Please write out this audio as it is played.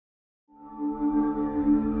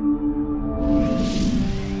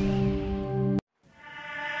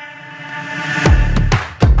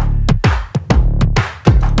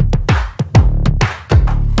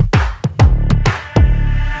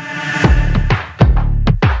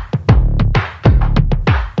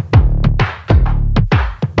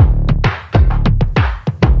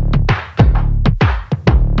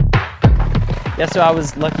Yeah, so I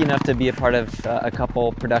was lucky enough to be a part of a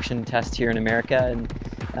couple production tests here in America,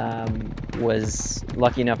 and was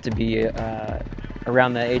lucky enough to be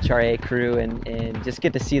around the HRA crew and just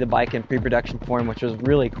get to see the bike in pre-production form, which was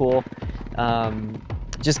really cool.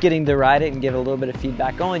 Just getting to ride it and give a little bit of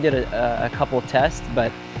feedback. I only did a couple of tests,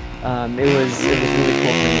 but it was really cool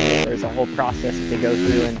for me. There's a whole process to go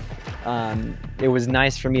through, and it was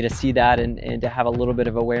nice for me to see that and to have a little bit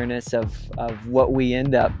of awareness of what we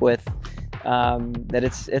end up with. That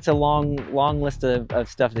it's a long list of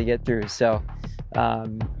stuff to get through. So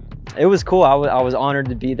it was cool. I was honored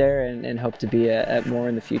to be there and hope to be at more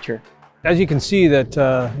in the future. As you can see that,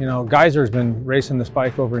 you know, Geyser's been racing this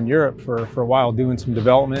bike over in Europe for a while, doing some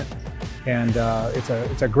development, and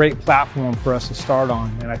it's a great platform for us to start on.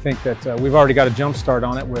 And I think that we've already got a jump start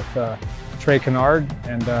on it with Trey Canard,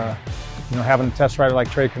 and you know, having a test rider like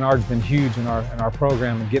Trey Canard's been huge in our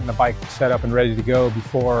program and getting the bike set up and ready to go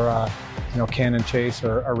before you know, Ken and Chase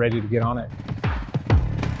are ready to get on it.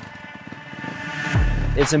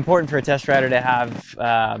 It's important for a test rider to have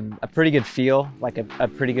a pretty good feel, like a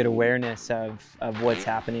pretty good awareness of what's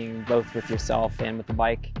happening, both with yourself and with the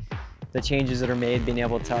bike. The changes that are made, being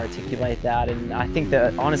able to articulate that. And I think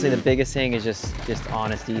that honestly the biggest thing is just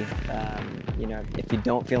honesty. You know, if you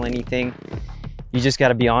don't feel anything, you just got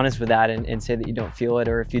to be honest with that and say that you don't feel it,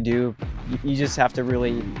 or if you do, you just have to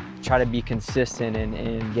really try to be consistent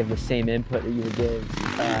and give the same input that you would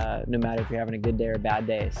give no matter if you're having a good day or a bad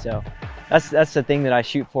day. So that's the thing that I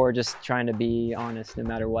shoot for, just trying to be honest no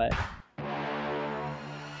matter what.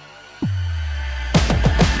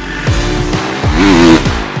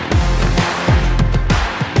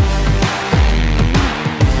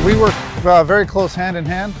 We work very close hand in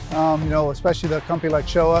hand, you know, especially the company like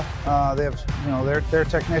Showa. They have, you know, their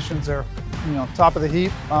technicians are, you know, top of the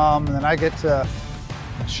heap, and then I get to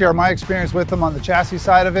share my experience with them on the chassis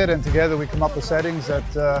side of it, and together we come up with settings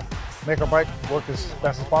that make our bike work as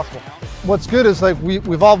best as possible. What's good is, like,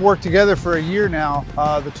 we've all worked together for a year now,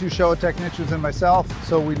 the two Showa technicians and myself,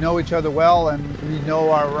 so we know each other well and we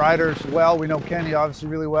know our riders well. We know Kenny obviously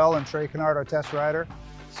really well, and Trey Canard, our test rider.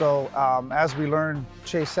 So as we learn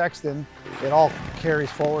Chase Sexton, it all carries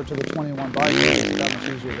forward to the 21 bike. It's that much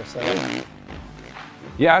easier to set up.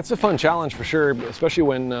 Yeah, it's a fun challenge for sure, especially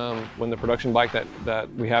when the production bike that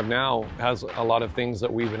we have now has a lot of things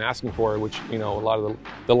that we've been asking for, which, you know, a lot of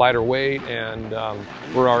the lighter weight, and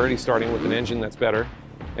we're already starting with an engine that's better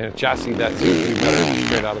and a chassis that seems to be better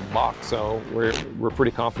straight out of the box. So we're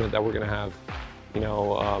pretty confident that we're going to have, you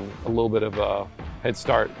know, a little bit of a head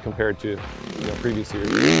start compared to, you know, previous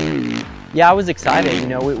years. Yeah, I was excited. You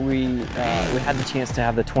know, we had the chance to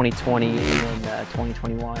have the 2020 and then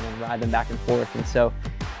 2021 and ride them back and forth. And so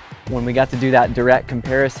when we got to do that direct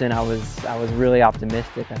comparison, I was really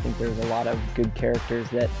optimistic. I think there's a lot of good characters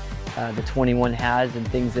that the 21 has, and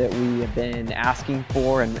things that we have been asking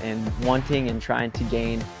for and wanting and trying to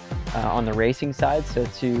gain on the racing side. So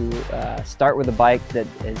to start with a bike that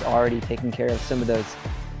is already taking care of some of those,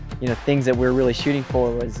 you know, things that we're really shooting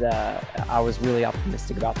for, was I was really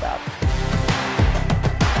optimistic about that.